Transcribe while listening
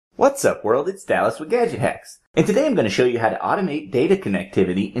What's up world, it's Dallas with Gadget Hacks, and today I'm going to show you how to automate data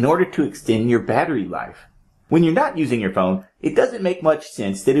connectivity in order to extend your battery life. When you're not using your phone, it doesn't make much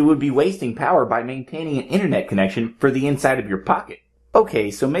sense that it would be wasting power by maintaining an internet connection for the inside of your pocket. Okay,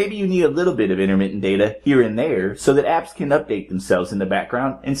 so maybe you need a little bit of intermittent data here and there so that apps can update themselves in the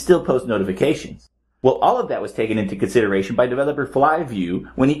background and still post notifications. Well, all of that was taken into consideration by developer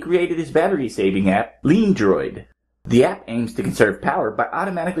Flyview when he created his battery-saving app, Droid. The app aims to conserve power by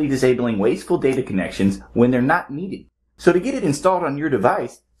automatically disabling wasteful data connections when they're not needed. So to get it installed on your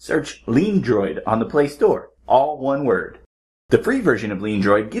device, search Droid on the Play Store, all one word. The free version of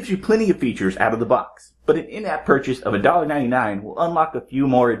Droid gives you plenty of features out of the box, but an in-app purchase of $1.99 will unlock a few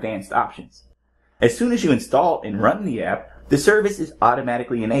more advanced options. As soon as you install and run the app, the service is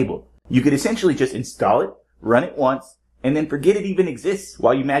automatically enabled. You could essentially just install it, run it once, and then forget it even exists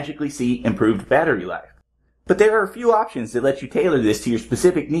while you magically see improved battery life. But there are a few options that let you tailor this to your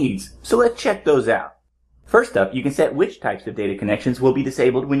specific needs, so let's check those out. First up, you can set which types of data connections will be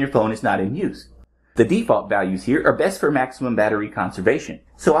disabled when your phone is not in use. The default values here are best for maximum battery conservation,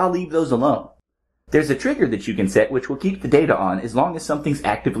 so I'll leave those alone. There's a trigger that you can set which will keep the data on as long as something's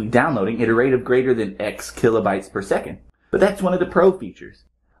actively downloading at a rate of greater than X kilobytes per second, but that's one of the pro features.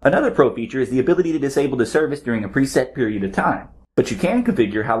 Another pro feature is the ability to disable the service during a preset period of time. But you can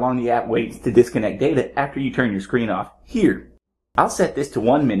configure how long the app waits to disconnect data after you turn your screen off here. I'll set this to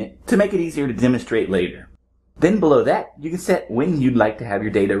 1 minute to make it easier to demonstrate later. Then below that, you can set when you'd like to have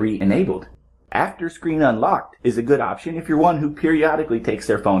your data re-enabled. After screen unlocked is a good option if you're one who periodically takes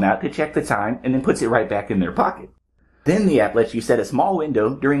their phone out to check the time and then puts it right back in their pocket. Then the app lets you set a small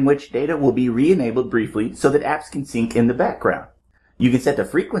window during which data will be re-enabled briefly so that apps can sync in the background. You can set the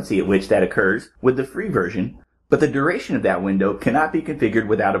frequency at which that occurs with the free version, but the duration of that window cannot be configured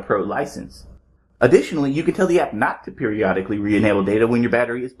without a pro license. Additionally, you can tell the app not to periodically re-enable data when your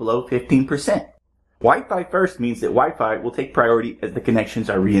battery is below 15%. Wi-Fi first means that Wi-Fi will take priority as the connections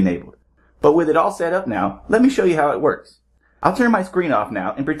are re-enabled. But with it all set up now, let me show you how it works. I'll turn my screen off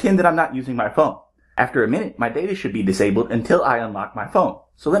now and pretend that I'm not using my phone. After a minute, my data should be disabled until I unlock my phone.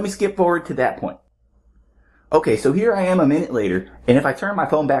 So let me skip forward to that point. Okay, so here I am a minute later, and if I turn my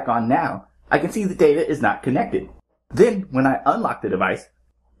phone back on now, I can see the data is not connected. Then, when I unlock the device,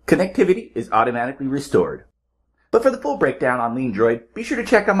 connectivity is automatically restored. But for the full breakdown on Droid, be sure to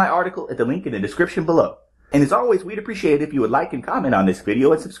check out my article at the link in the description below. And as always, we'd appreciate it if you would like and comment on this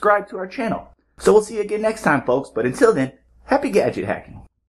video and subscribe to our channel. So we'll see you again next time, folks, but until then, happy gadget hacking!